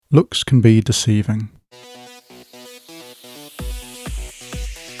Looks can be deceiving.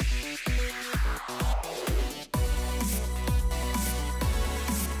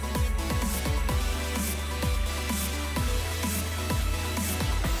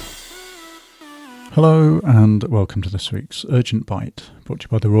 Hello and welcome to this week's Urgent Bite, brought to you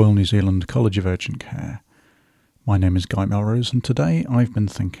by the Royal New Zealand College of Urgent Care. My name is Guy Melrose and today I've been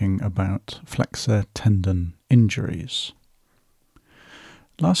thinking about flexor tendon injuries.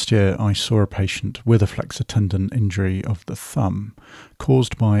 Last year I saw a patient with a flexor tendon injury of the thumb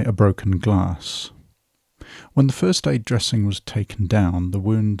caused by a broken glass. When the first aid dressing was taken down, the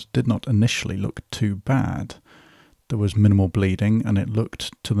wound did not initially look too bad. There was minimal bleeding and it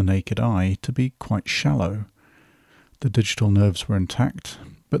looked, to the naked eye, to be quite shallow. The digital nerves were intact,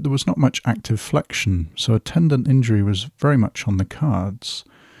 but there was not much active flexion, so a tendon injury was very much on the cards.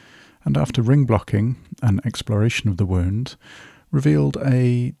 And after ring blocking and exploration of the wound, revealed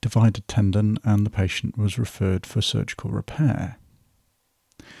a divided tendon and the patient was referred for surgical repair.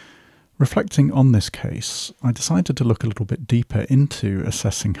 Reflecting on this case, I decided to look a little bit deeper into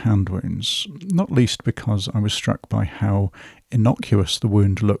assessing hand wounds, not least because I was struck by how innocuous the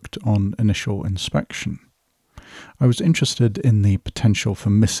wound looked on initial inspection. I was interested in the potential for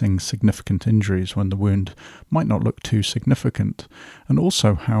missing significant injuries when the wound might not look too significant, and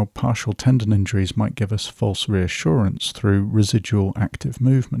also how partial tendon injuries might give us false reassurance through residual active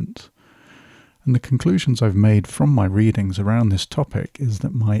movement. And the conclusions I've made from my readings around this topic is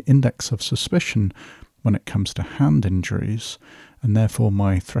that my index of suspicion when it comes to hand injuries, and therefore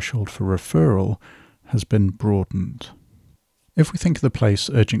my threshold for referral, has been broadened. If we think of the place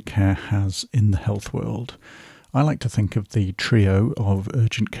urgent care has in the health world, I like to think of the trio of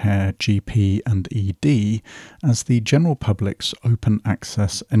urgent care, GP and ED as the general public's open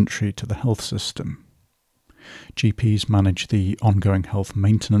access entry to the health system. GPs manage the ongoing health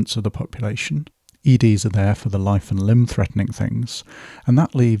maintenance of the population. EDs are there for the life and limb threatening things, and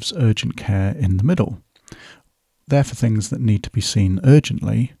that leaves urgent care in the middle. There for things that need to be seen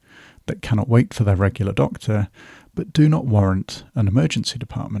urgently, that cannot wait for their regular doctor, but do not warrant an emergency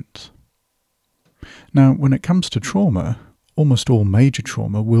department. Now, when it comes to trauma, almost all major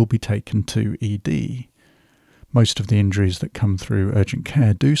trauma will be taken to ED. Most of the injuries that come through urgent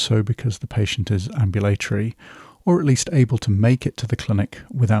care do so because the patient is ambulatory, or at least able to make it to the clinic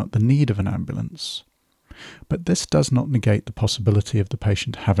without the need of an ambulance. But this does not negate the possibility of the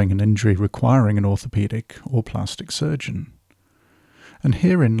patient having an injury requiring an orthopaedic or plastic surgeon. And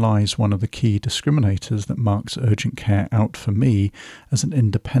herein lies one of the key discriminators that marks urgent care out for me as an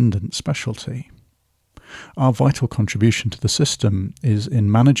independent specialty. Our vital contribution to the system is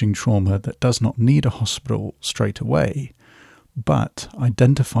in managing trauma that does not need a hospital straight away, but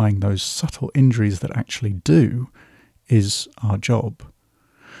identifying those subtle injuries that actually do is our job.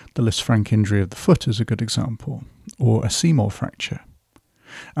 The Lisfranc injury of the foot is a good example, or a Seymour fracture.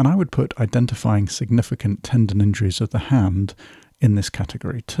 And I would put identifying significant tendon injuries of the hand in this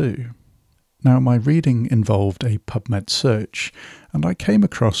category too. Now, my reading involved a PubMed search, and I came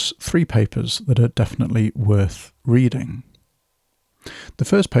across 3 papers that are definitely worth reading. The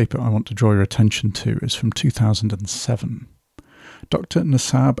first paper I want to draw your attention to is from 2007. Dr.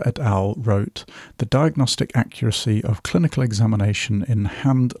 Nassab et al. Wrote The Diagnostic Accuracy of Clinical Examination in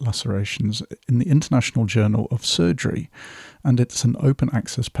Hand Lacerations in the International Journal of Surgery, and it's an open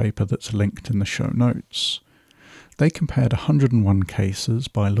access paper that's linked in the show notes. They compared 101 cases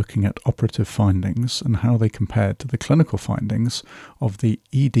by looking at operative findings and how they compared to the clinical findings of the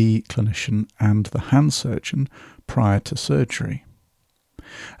ED clinician and the hand surgeon prior to surgery.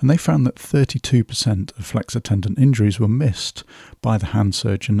 And they found that 32% of flexor tendon injuries were missed by the hand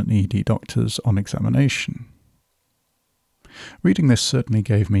surgeon and ED doctors on examination. Reading this certainly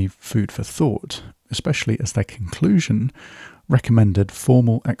gave me food for thought, especially as their conclusion recommended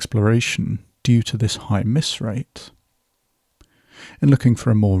formal exploration due to this high miss rate. In looking for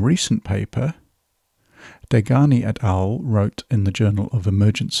a more recent paper, Degani et al. Wrote in the Journal of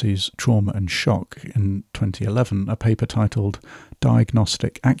Emergencies, Trauma and Shock in 2011 a paper titled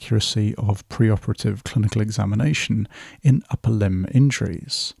Diagnostic Accuracy of Preoperative Clinical Examination in Upper Limb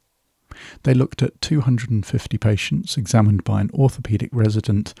Injuries. They looked at 250 patients examined by an orthopaedic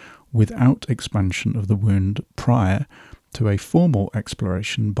resident without expansion of the wound prior to a formal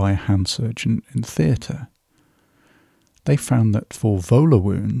exploration by a hand surgeon in theatre. They found that for volar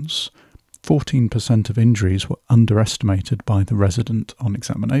wounds, 14% of injuries were underestimated by the resident on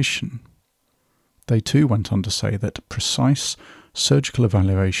examination. They too went on to say that precise surgical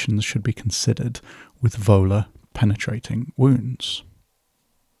evaluations should be considered with volar penetrating wounds.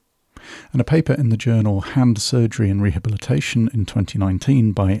 And a paper in the journal Hand Surgery and Rehabilitation in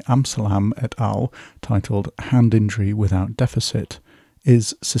 2019 by Amsalam et al., titled Hand Injury Without Deficit,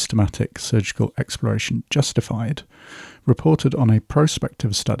 Is Systematic Surgical Exploration Justified?, reported on a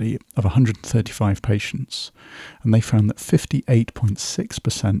prospective study of 135 patients, and they found that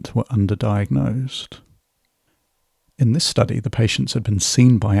 58.6% were underdiagnosed. In this study, the patients had been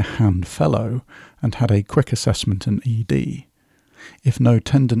seen by a hand fellow and had a quick assessment in ED. If no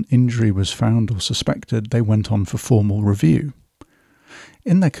tendon injury was found or suspected, they went on for formal review.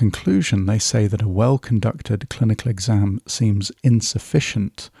 In their conclusion, they say that a well-conducted clinical exam seems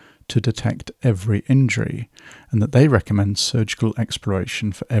insufficient to detect every injury, and that they recommend surgical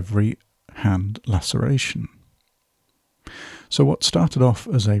exploration for every hand laceration. So what started off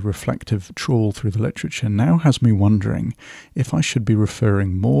as a reflective trawl through the literature now has me wondering if I should be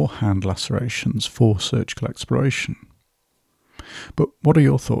referring more hand lacerations for surgical exploration. But what are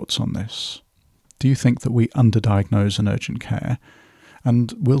your thoughts on this? Do you think that we underdiagnose in urgent care?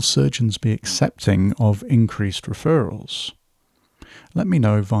 And will surgeons be accepting of increased referrals? Let me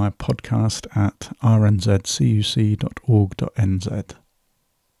know via podcast@rnzcuc.org.nz.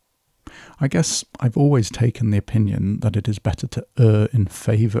 I guess I've always taken the opinion that it is better to err in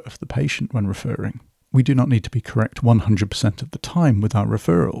favour of the patient when referring. We do not need to be correct 100% of the time with our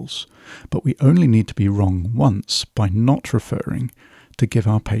referrals, but we only need to be wrong once by not referring to give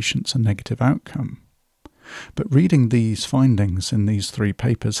our patients a negative outcome. But reading these findings in these 3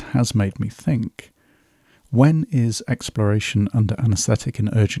 papers has made me think, when is exploration under anaesthetic in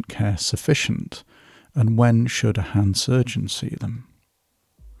urgent care sufficient, and when should a hand surgeon see them?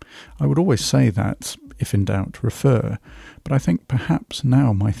 I would always say that, if in doubt, refer, but I think perhaps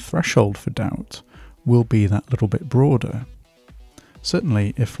now my threshold for doubt will be that little bit broader.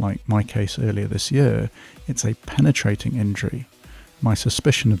 Certainly, if, like my case earlier this year, it's a penetrating injury, my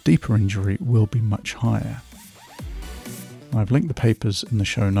suspicion of deeper injury will be much higher. I've linked the papers in the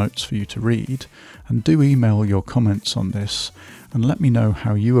show notes for you to read, and do email your comments on this and let me know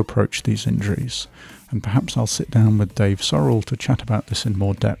how you approach these injuries, and perhaps I'll sit down with Dave Sorrell to chat about this in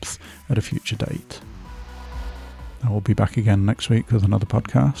more depth at a future date. I will be back again next week with another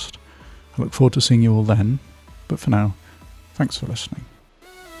podcast. I look forward to seeing you all then, but for now, thanks for listening.